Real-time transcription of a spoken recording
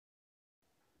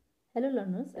Hello,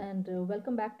 learners, and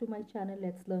welcome back to my channel.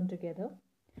 Let's learn together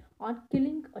on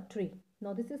killing a tree.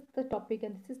 Now, this is the topic,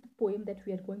 and this is the poem that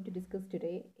we are going to discuss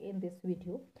today in this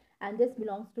video. And this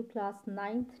belongs to class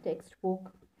 9th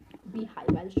textbook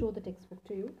Beehive. I'll show the textbook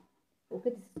to you.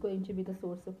 Okay, this is going to be the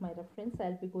source of my reference.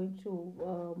 I'll be going to,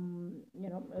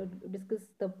 discuss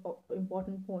the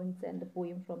important points and the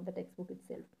poem from the textbook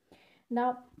itself.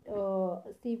 Now,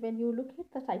 see, when you look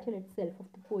at the title itself of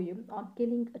the poem on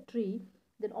killing a tree,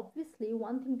 then obviously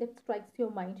one thing that strikes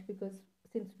your mind, because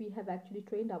since we have actually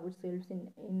trained ourselves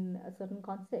in certain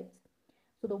concepts,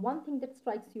 so the one thing that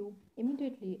strikes you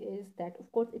immediately is that,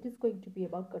 of course, it is going to be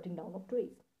about cutting down of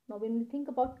trees. Now, when we think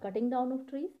about cutting down of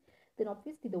trees, then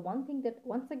obviously the one thing that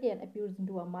once again appears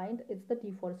into our mind is the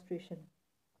deforestation.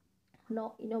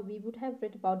 Now, we would have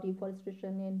read about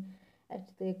deforestation in at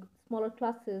the smaller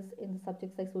classes in the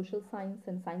subjects like social science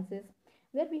and sciences,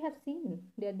 where we have seen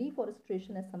their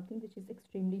deforestation as something which is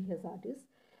extremely hazardous,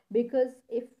 because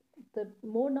if the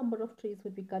more number of trees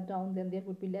would be cut down, then there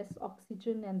would be less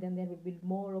oxygen, and then there would be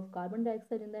more of carbon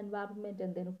dioxide in the environment,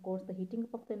 and then of course the heating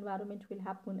up of the environment will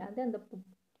happen, and then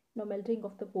the melting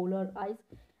of the polar ice,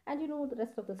 and the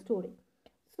rest of the story.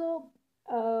 So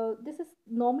this is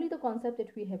normally the concept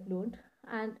that we have learned,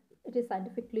 and it is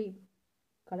scientifically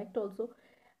correct also.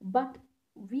 But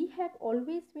we have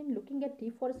always been looking at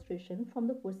deforestation from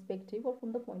the perspective or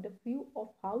from the point of view of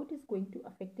how it is going to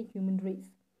affect the human race,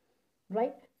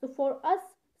 right? So for us,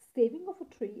 saving of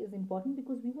a tree is important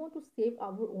because we want to save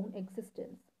our own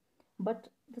existence. But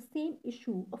the same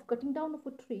issue of cutting down of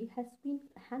a tree has been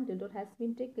handled or has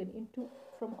been taken into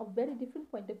from a very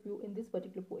different point of view in this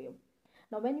particular poem.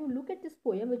 Now, when you look at this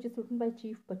poem, which is written by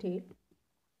Chief Patel,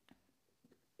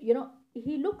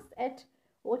 he looks at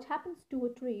what happens to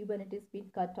a tree when it is being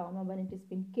cut down or when it is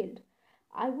being killed.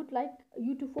 I would like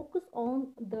you to focus on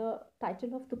the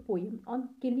title of the poem, on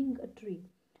killing a tree.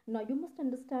 Now you must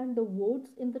understand the words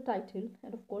in the title,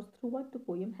 and of course throughout the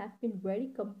poem have been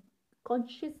very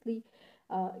consciously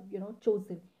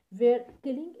chosen, where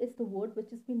killing is the word which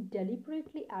has been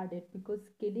deliberately added, because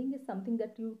killing is something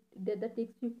that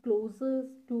takes you closer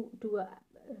to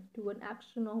an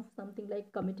action of something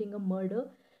like committing a murder,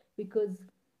 because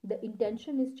the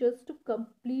intention is just to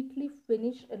completely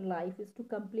finish a life, is to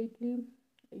completely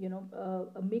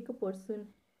make a person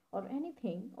or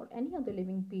anything or any other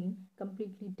living being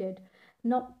completely dead.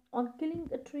 Now, on killing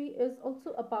a tree is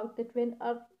also about that when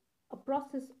a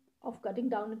process of cutting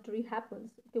down a tree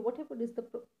happens, okay, whatever is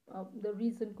the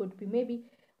reason could be, maybe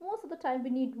most of the time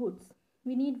we need woods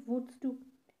to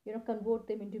convert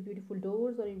them into beautiful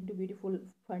doors or into beautiful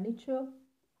furniture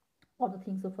or the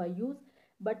things of our use.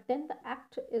 But then the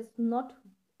act is not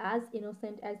as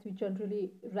innocent as we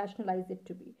generally rationalize it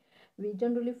to be. We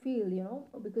generally feel,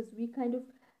 because we kind of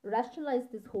rationalize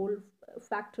this whole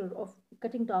factor of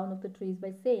cutting down of the trees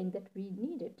by saying that we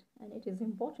need it and it is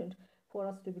important for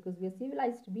us to, because we are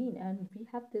civilized being and we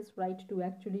have this right to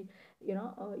actually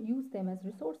use them as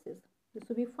resources.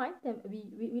 So we find them,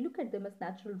 we look at them as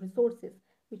natural resources,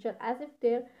 which are as if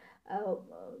they're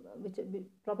which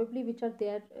probably which are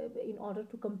there in order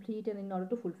to complete and in order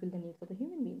to fulfill the needs of the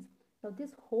human beings. Now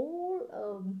this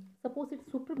whole supposed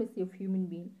supremacy of human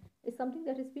being is something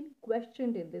that has been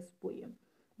questioned in this poem,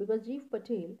 because Jeev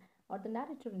Patel, or the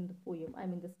narrator in the poem, I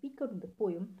mean the speaker in the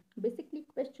poem, basically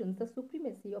questions the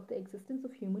supremacy of the existence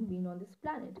of human being on this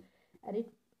planet. And it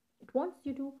wants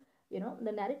you to,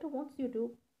 the narrator wants you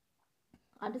to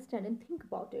understand and think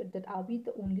about it, that are we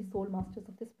the only sole masters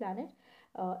of this planet?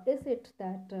 Is it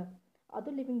that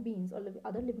other living beings or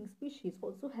other living species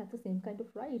also have the same kind of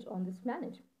right on this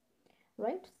planet,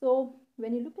 right? So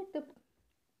when you look at the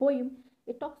poem,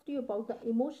 it talks to you about the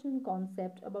emotional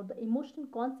concept, about the emotional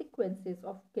consequences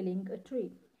of killing a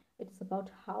tree. It's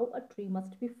about how a tree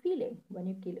must be feeling when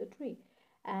you kill a tree,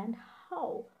 and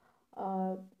how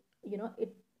uh,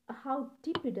 it, how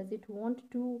deeply does it want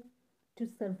to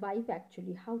survive,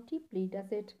 actually how deeply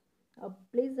does it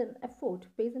plays an effort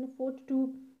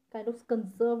to kind of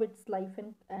conserve its life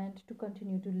and to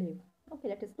continue to live. Okay,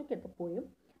 let us look at the poem.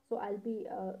 So I'll be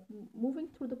moving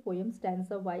through the poem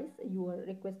stanza wise. You are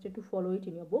requested to follow it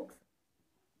in your books.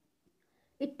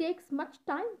 It takes much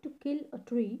time to kill a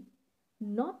tree.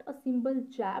 Not a single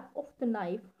jab of the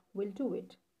knife will do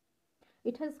it.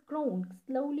 It has grown,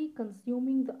 slowly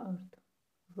consuming the earth,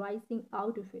 rising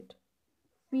out of it,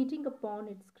 feeding upon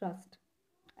its crust,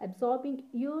 absorbing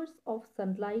years of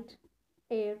sunlight,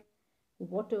 air,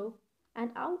 water,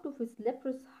 and out of its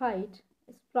leprous hide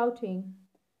sprouting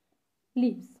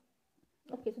leaves.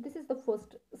 Okay, so this is the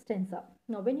first stanza.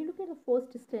 Now, when you look at the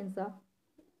first stanza,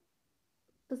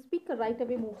 the speaker right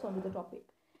away moves on to the topic.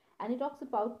 And he talks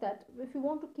about that if you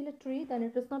want to kill a tree, then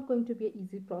it is not going to be an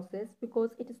easy process, because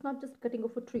it is not just cutting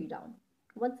off a tree down.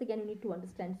 Once again, you need to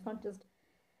understand,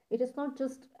 it is not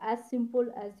just as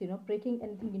simple as, breaking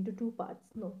anything into two parts.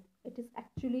 No, it is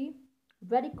actually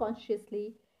very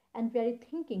consciously and very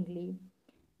thinkingly.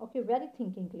 Okay, very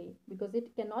thinkingly, because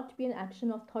it cannot be an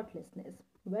action of thoughtlessness.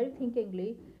 Very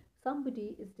thinkingly,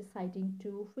 somebody is deciding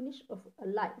to finish off a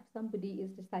life. Somebody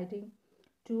is deciding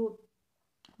to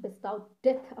bestow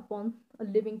death upon a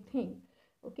living thing.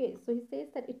 Okay, so he says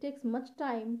that it takes much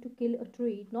time to kill a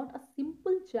tree. Not a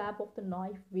simple jab of the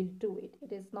knife will do it.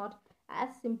 It is not as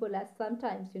simple as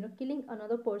sometimes, killing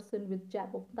another person with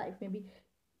jab of knife.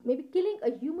 Maybe killing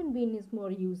a human being is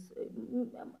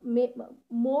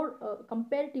more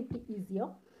comparatively easier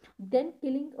than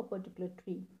killing a particular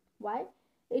tree. Why?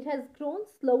 It has grown,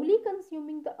 slowly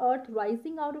consuming the earth,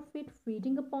 rising out of it,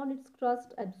 feeding upon its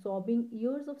crust, absorbing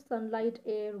years of sunlight,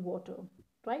 air, water,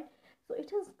 right? So it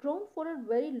has grown for a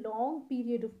very long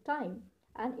period of time,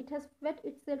 and it has fed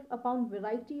itself upon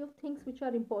variety of things which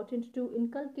are important to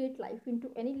inculcate life into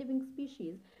any living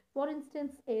species. For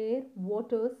instance, air,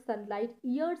 water, sunlight,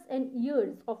 years and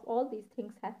years of all these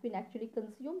things have been actually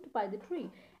consumed by the tree,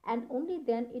 and only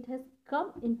then it has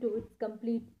come into its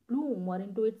complete bloom or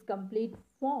into its complete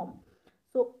form.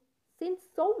 So, since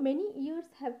so many years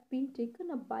have been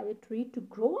taken up by a tree to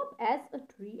grow up as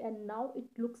a tree, and now it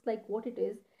looks like what it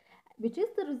is, which is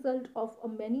the result of a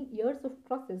many years of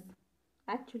process.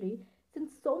 Actually,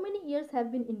 since so many years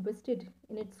have been invested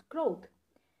in its growth,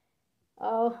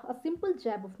 a simple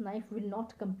jab of knife will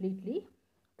not completely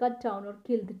cut down or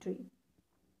kill the tree.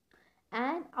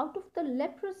 And out of the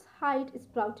leprous height is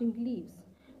sprouting leaves.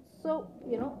 So,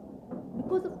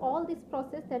 because of all this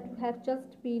process that have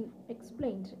just been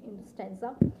explained in the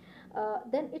stanza,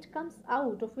 then it comes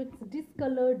out of its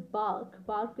discolored bark.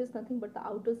 Bark is nothing but the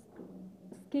outer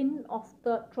skin of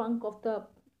the trunk of the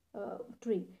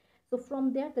tree. So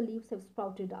from there the leaves have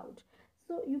sprouted out.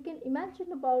 So you can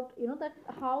imagine about, that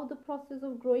how the process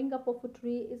of growing up of a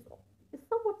tree is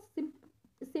somewhat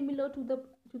similar to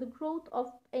the growth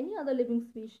of any other living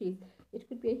species. It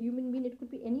could be a human being, it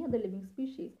could be any other living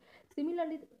species.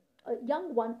 Similarly, a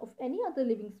young one of any other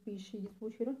living species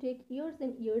which, take years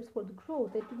and years for the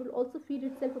growth, it will also feed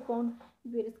itself upon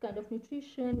various kind of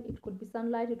nutrition. It could be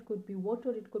sunlight, it could be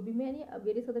water, it could be many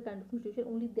various other kind of nutrition.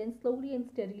 Only then slowly and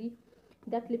steadily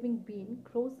that living being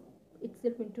grows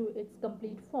itself into its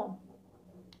complete form.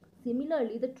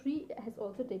 Similarly, the tree has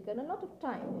also taken a lot of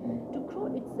time to grow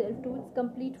itself to its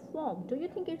complete form. Do you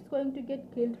think it's going to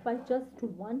get killed by just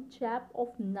one jab of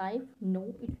knife?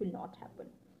 No, it will not happen,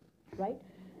 right?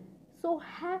 So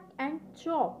hack and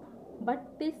chop,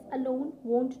 but this alone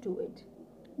won't do it.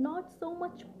 Not so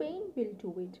much pain will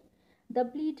do it. The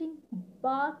bleeding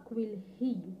bark will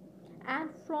heal, and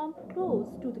from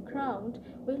close to the ground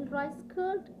will rise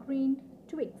curled green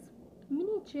twigs,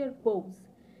 miniature boughs,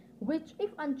 which, if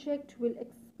unchecked, will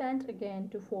expand again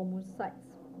to form more size.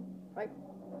 Right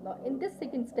now, in this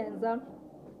second stanza,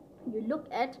 you look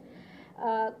at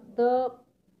uh, the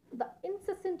the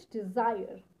incessant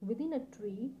desire within a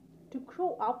tree to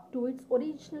grow up to its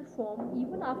original form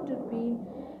even after being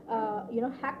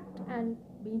hacked and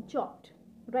being chopped,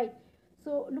 right?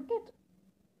 So look at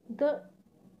the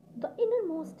the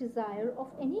innermost desire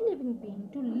of any living being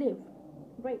to live,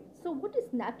 right? So what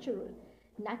is natural?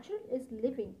 Natural is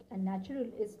living, and natural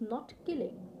is not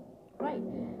killing, right?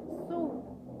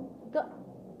 So the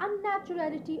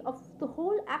unnaturality of the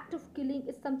whole act of killing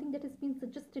is something that has been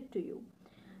suggested to you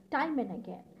time and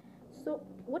again. So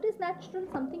what is natural?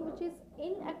 Something which is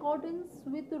in accordance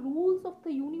with the rules of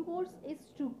the universe is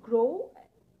to grow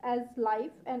as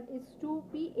life and is to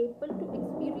be able to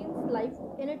experience life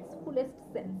in its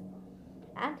fullest sense.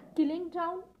 And killing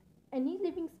down any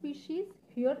living species,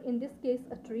 here in this case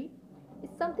a tree, is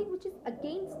something which is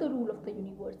against the rule of the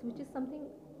universe, which is something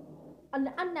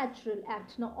an unnatural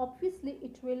act. Now obviously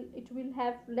it will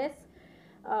have less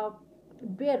uh,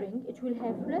 bearing, it will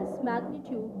have less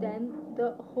magnitude than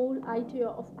the whole idea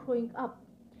of growing up,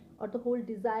 or the whole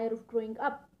desire of growing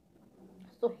up.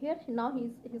 So here now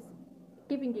he's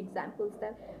giving examples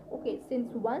that, okay,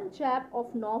 since one jab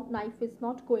of knife is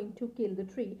not going to kill the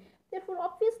tree, therefore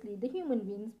obviously the human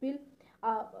beings will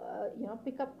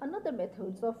pick up another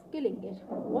methods of killing it.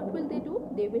 What will they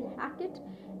do? They will hack it,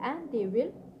 and they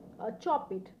will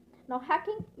chop it. Now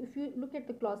hacking, if you look at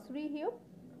the glossary here,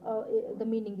 the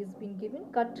meaning is being given: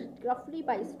 cut roughly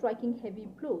by striking heavy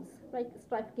blows, right?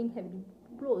 Striking heavy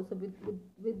blows. So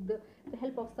with the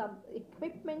help of some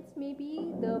equipments,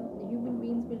 maybe the human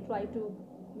beings will try to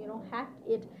hack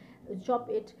it, chop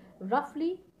it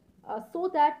roughly, so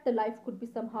that the life could be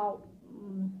somehow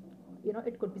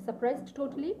it could be suppressed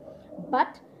totally,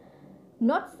 but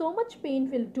not so much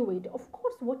pain will do it. Of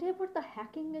course, whatever the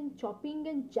hacking and chopping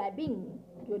and jabbing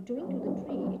you're doing to the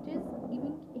tree, it is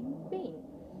giving him pain.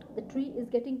 The tree is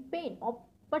getting pain,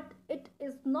 but it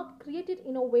is not created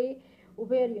in a way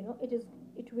where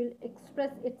it will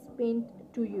express its pain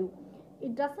to you.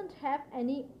 It doesn't have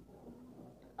any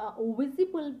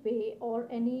visible way or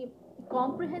any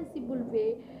comprehensible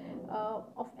way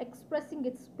of expressing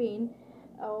its pain,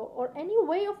 or any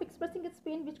way of expressing its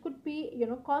pain which could be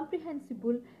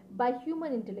comprehensible by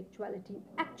human intellectuality.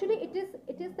 Actually, it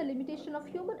is the limitation of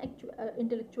human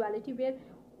intellectuality, where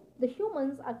the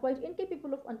humans are quite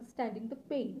incapable of understanding the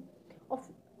pain of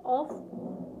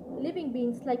living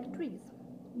beings like trees.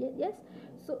 Yes,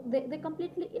 so they're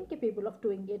completely incapable of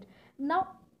doing it.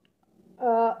 Now,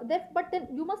 but then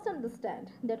you must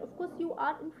understand that of course you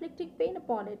are inflicting pain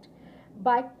upon it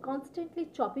by constantly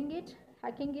chopping it,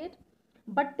 hacking it.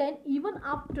 But then, even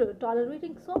after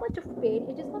tolerating so much of pain,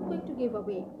 it is not going to give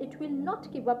away. It will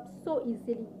not give up so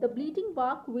easily. The bleeding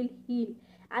bark will heal,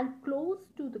 and close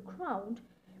to the ground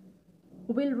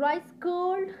will rise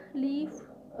curled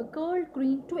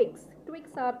green twigs.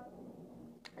 Twigs are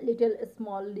little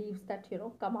small leaves that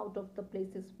come out of the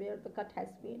places where the cut has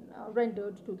been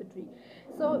rendered to the tree.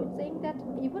 So it's saying that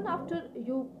even after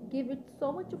you give it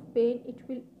so much of pain, it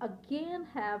will again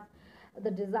have the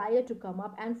desire to come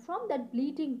up, and from that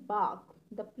bleeding bark,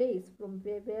 the place from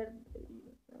where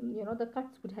the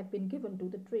cuts would have been given to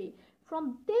the tree,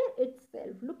 from there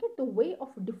itself, look at the way of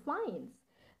defiance,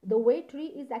 the way tree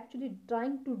is actually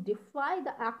trying to defy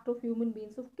the act of human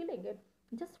beings of killing it.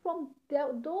 Just from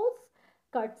those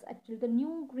cuts, actually the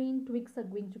new green twigs are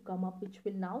going to come up, which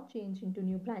will now change into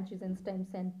new branches and stems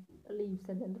and leaves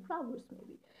and then the flowers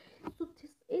maybe. So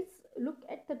this is, look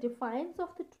at the defiance of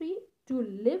the tree to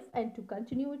live and to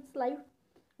continue its life,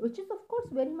 which is of course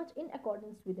very much in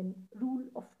accordance with the rule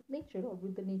of nature or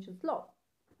with the nature's law,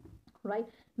 right?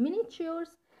 Miniatures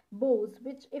bows,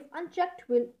 which if unchecked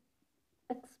will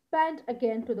expand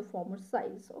again to the former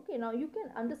size. Okay, now you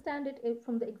can understand it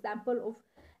from the example of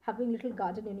having little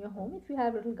garden in your home. If you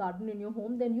have a little garden in your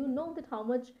home, then you know that how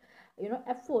much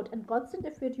effort and constant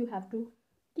effort you have to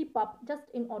keep up just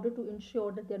in order to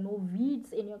ensure that there are no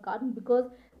weeds in your garden, because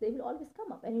they will always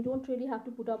come up, and you don't really have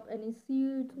to put up any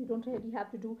seeds, you don't really have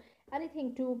to do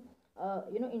anything to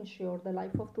ensure the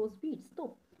life of those weeds.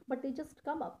 No, but they just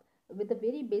come up with the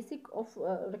very basic of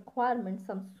requirements: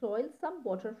 some soil, some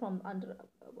water from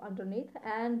underneath,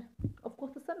 and of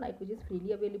course the sunlight, which is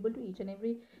freely available to each and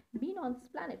every being on this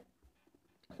planet.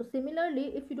 So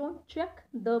similarly, if you don't check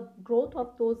the growth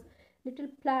of those little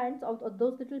plants, or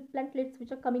those little plantlets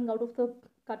which are coming out of the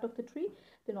cut of the tree,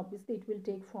 then obviously it will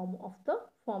take form of the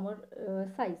former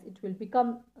size. It will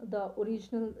become the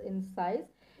original in size,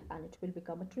 and it will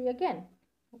become a tree again.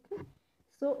 Okay,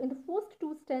 so in the first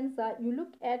two stanza, you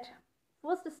look at,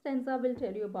 first stanza will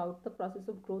tell you about the process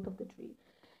of growth of the tree.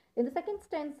 In the second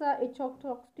stanza, it talks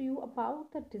to you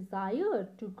about the desire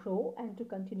to grow and to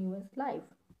continue its life,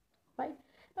 right?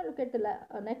 Now look at the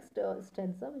next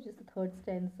stanza, which is the third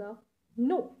stanza.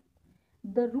 No,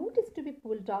 the root is to be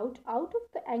pulled out of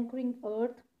the anchoring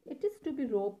earth. It is to be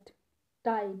roped,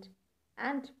 tied,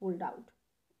 and pulled out,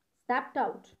 snapped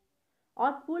out,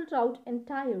 or pulled out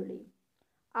entirely,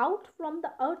 out from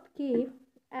the earth cave,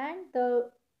 and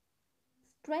the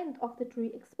strength of the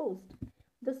tree exposed.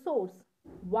 The source,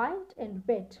 wild and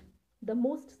wet, the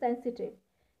most sensitive,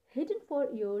 hidden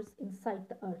for years inside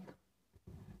the earth.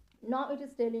 Now it is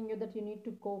telling you that you need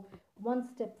to go one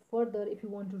step further if you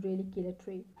want to really kill a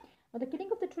tree. Now the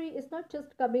killing of the tree is not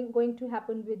just going to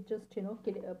happen with just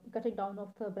cutting down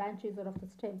of the branches or of the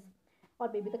stems,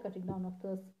 or maybe the cutting down of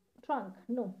the trunk.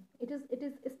 No, it is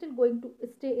still going to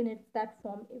stay in its that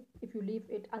form if you leave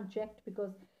it unchecked,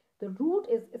 because the root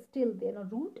is still there. Now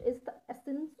root is the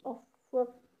essence of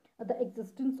the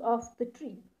existence of the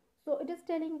tree. So it is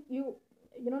telling you,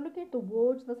 look at the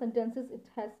words, the sentences it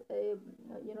has,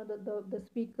 the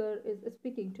speaker is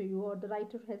speaking to you, or the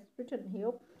writer has written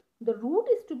here. The root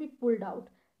is to be pulled out.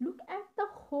 Look at the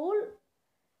whole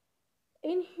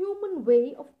inhuman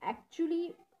way of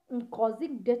actually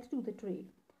causing death to the tree.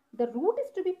 The root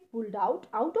is to be pulled out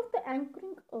of the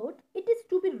anchoring earth. It is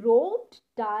to be roped,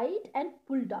 tied, and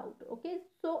pulled out. Okay,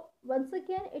 so once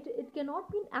again, it cannot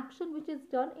be an action which is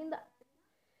done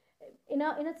in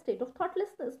a state of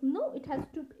thoughtlessness. No, it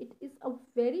is a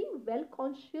very well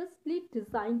consciously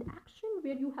designed action,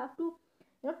 where you have to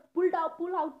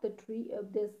pull out the tree,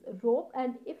 this rope,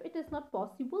 and if it is not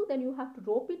possible, then you have to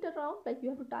rope it around, like you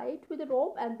have to tie it with a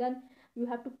rope, and then you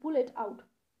have to pull it out,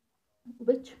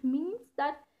 which means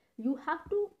that you have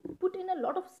to put in a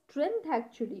lot of strength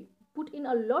actually put in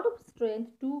a lot of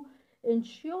strength to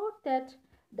ensure that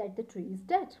the tree is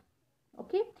dead.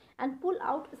 Okay, and pull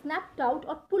out, snapped out,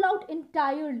 or pull out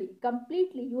entirely,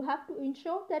 completely. You have to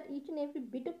ensure that each and every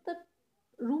bit of the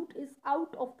root is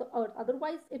out of the earth,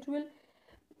 otherwise it will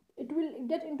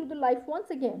get into the life once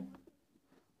again.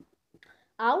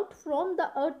 Out from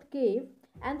the earth cave,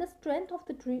 and the strength of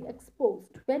the tree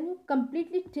exposed. When you uh,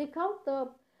 completely take out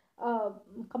the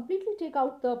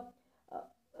uh,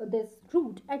 this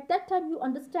root, at that time you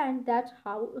understand that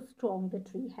how strong the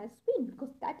tree has been,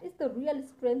 because that is the real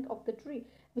strength of the tree,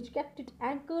 which kept it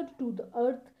anchored to the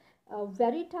earth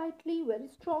very tightly, very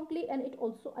strongly, and it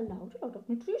also allowed a lot of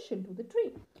nutrition to the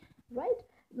tree, right?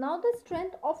 Now the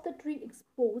strength of the tree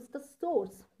exposed, the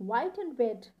source, white and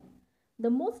red, the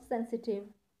most sensitive,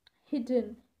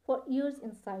 hidden for years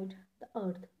inside the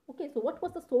earth. Okay, so what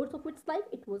was the source of its life?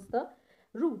 It was the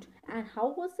root. And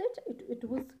how was it?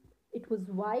 It was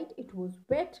white, it was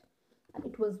wet, and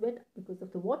it was wet because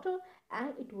of the water, and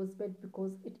it was wet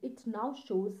because it now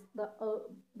shows the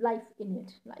life in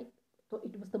it. Like, so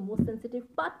it was the most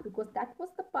sensitive part, because that was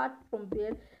the part from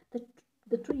where the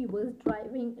the tree was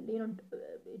driving,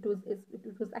 it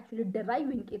was actually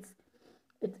deriving its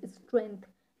strength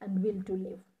and will to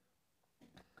live.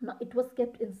 Now, it was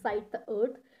kept inside the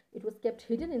earth, it was kept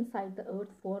hidden inside the earth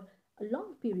for a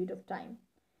long period of time.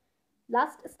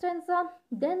 Last stanza,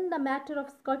 then the matter of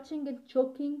scorching and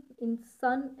choking in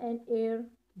sun and air,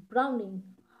 browning,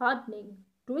 hardening,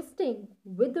 twisting,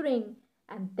 withering,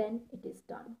 and then it is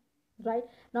done. Right?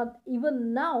 Now,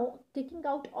 even now, taking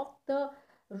out of the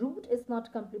root is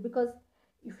not complete, because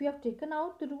if you have taken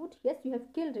out the root, yes, you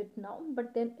have killed it now,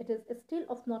 but then it is still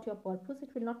of not your purpose. It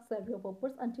will not serve your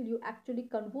purpose until you actually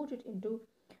convert it into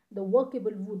the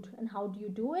workable wood. And how do you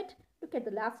do it? Look at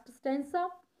the last stanza,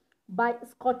 by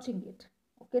scorching it.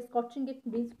 Okay, scorching it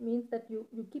means that you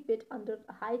keep it under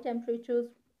high temperatures,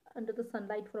 under the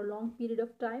sunlight for a long period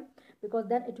of time, because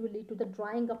then it will lead to the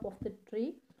drying up of the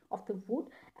tree, of the wood,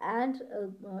 and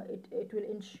it will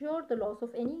ensure the loss of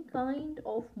any kind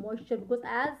of moisture, because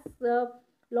as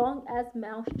long as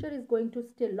moisture is going to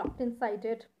stay locked inside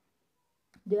it,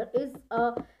 there is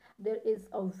a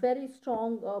very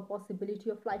strong possibility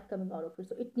of life coming out of it.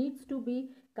 So it needs to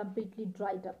be completely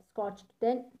dried up, scorched.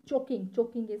 Then choking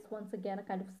is once again a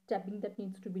kind of stabbing that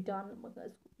needs to be done.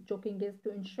 Choking is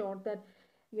to ensure that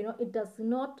it does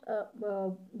not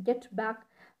get back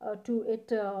to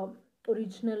its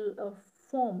original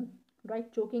form,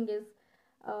 right? Choking is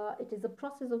it is a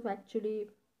process of actually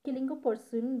killing a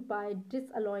person by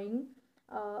disallowing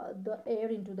the air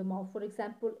into the mouth. For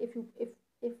example,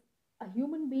 if a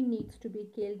human being needs to be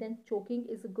killed, then choking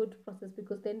is a good process,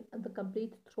 because then the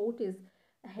complete throat is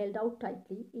held out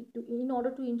tightly in order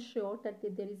to ensure that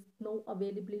there is no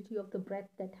availability of the breath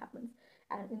that happens.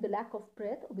 And in the lack of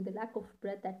breath, or with the lack of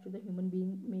breath, actually the human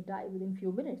being may die within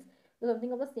few minutes. So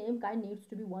something of the same kind needs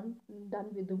to be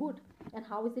done with the wood. And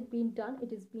how is it being done?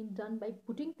 It is being done by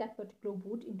putting that particular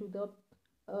wood into the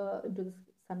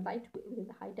sunlight with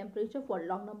a high temperature for a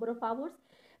long number of hours,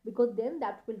 because then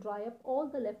that will dry up all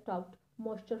the left out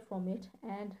moisture from it,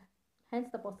 and hence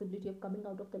the possibility of coming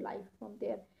out of the life from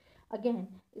there again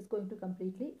is going to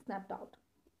completely snapped out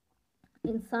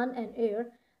in sun and air.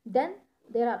 Then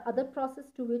there are other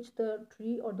processes to which the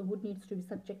tree or the wood needs to be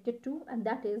subjected to, and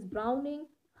that is browning,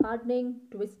 hardening,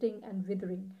 twisting, and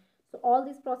withering. So all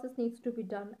this process needs to be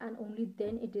done, and only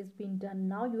then it is being done.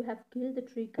 Now you have killed the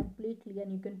tree completely,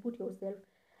 and you can put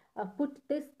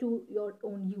this to your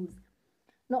own use.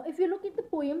 Now, if you look at the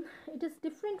poem, it is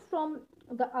different from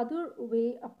the other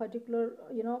way a particular,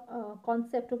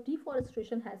 concept of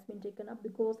deforestation has been taken up,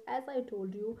 because, as I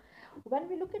told you, when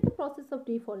we look at the process of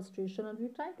deforestation and we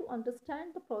try to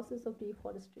understand the process of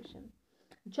deforestation,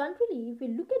 generally we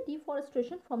look at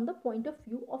deforestation from the point of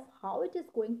view of how it is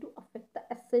going to affect the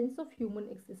essence of human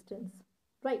existence,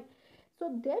 right?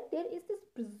 So there is this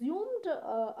presumed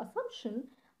assumption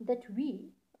that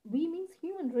we means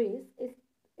human race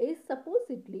is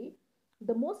supposedly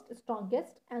the most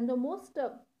strongest and the most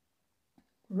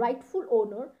rightful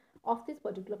owner of this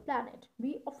particular planet.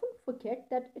 We often forget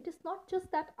that it is not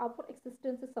just that our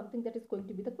existence is something that is going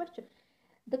to be the question.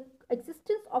 The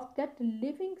existence of that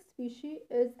living species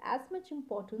is as much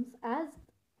importance as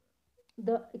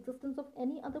the existence of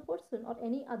any other person or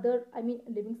any other, I mean,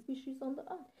 living species on the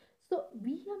earth. So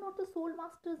we are not the sole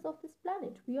masters of this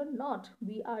planet. We are not.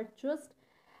 We are just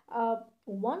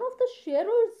one of the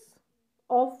sharers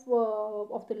of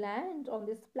the land on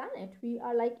this planet. We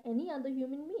are like any other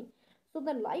human being. So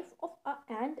the life of an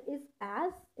ant is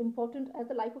as important as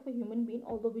the life of a human being,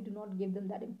 although we do not give them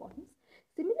that importance.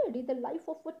 Similarly, the life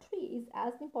of a tree is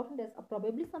as important as,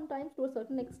 probably sometimes to a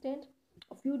certain extent,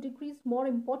 a few degrees more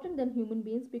important than human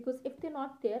beings, because if they're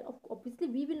not there, obviously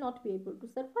we will not be able to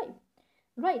survive,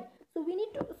 right? So we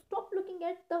need to stop looking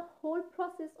at the whole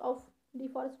process of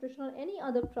deforestation or any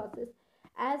other process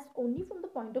as only from the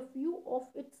point of view of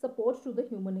its support to the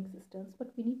human existence,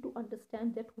 but we need to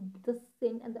understand that the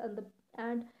sin and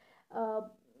uh,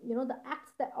 the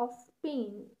acts that of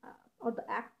pain, or the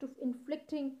act of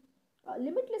inflicting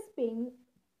limitless pain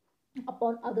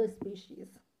upon other species.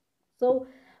 So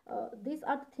these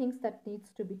are the things that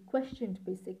needs to be questioned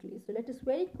basically. So let us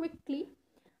very quickly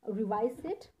revise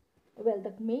it. Well,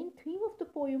 the main theme of the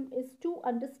poem is to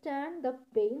understand the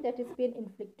pain that is being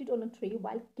inflicted on a tree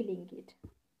while killing it.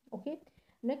 Okay.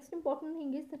 Next important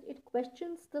thing is that it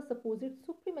questions the supposed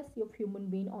supremacy of human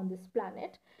being on this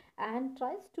planet and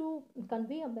tries to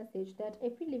convey a message that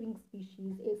every living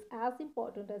species is as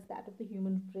important as that of the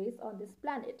human race on this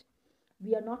planet.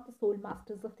 We are not the sole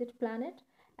masters of that planet,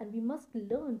 and we must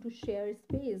learn to share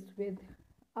space with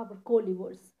our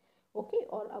co-livers, okay,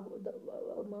 or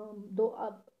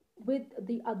with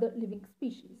the other living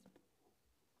species.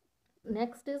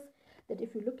 Next is that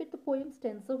if you look at the poem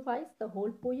stanza wise, the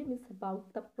whole poem is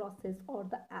about the process or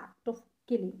the act of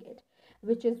killing it,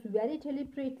 which is very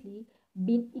deliberately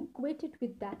been equated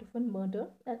with that of a murder,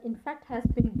 and in fact has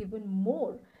been given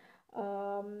more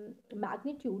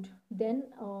magnitude than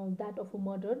that of a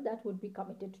murder that would be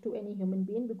committed to any human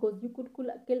being, because you could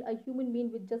kill a human being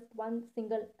with just one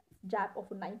single jab of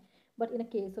a knife, but in a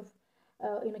case of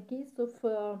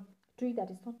tree, that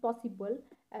is not possible.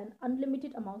 An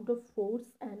unlimited amount of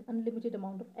force and unlimited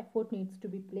amount of effort needs to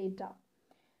be played up.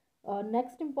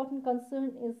 Next important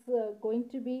concern is going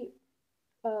to be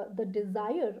the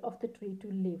desire of the tree to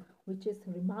live, which is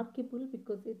remarkable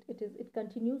because it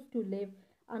continues to live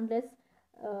unless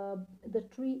uh,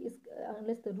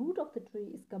 unless the root of the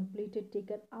tree is completely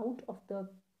taken out of the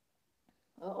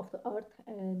earth,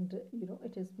 and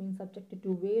it has been subjected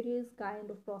to various kind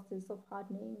of process of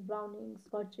hardening, browning,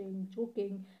 scorching,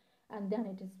 choking, and then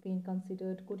it has been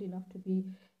considered good enough to be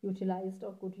utilized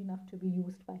or good enough to be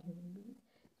used by human beings.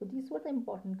 So these were the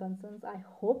important concerns. I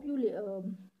hope you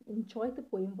enjoy the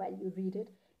poem while you read it.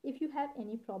 If you have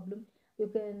any problem, you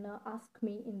can ask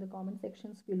me in the comment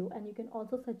sections below, and you can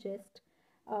also suggest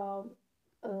uh,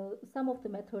 some of the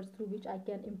methods through which I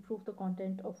can improve the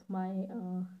content of my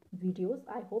videos.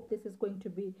 I hope this is going to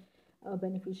be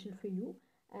beneficial for you,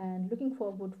 and looking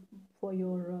forward for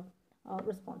your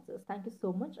responses. Thank you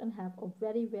so much, and have a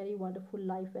very, very wonderful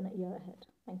life and a year ahead.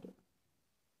 Thank you.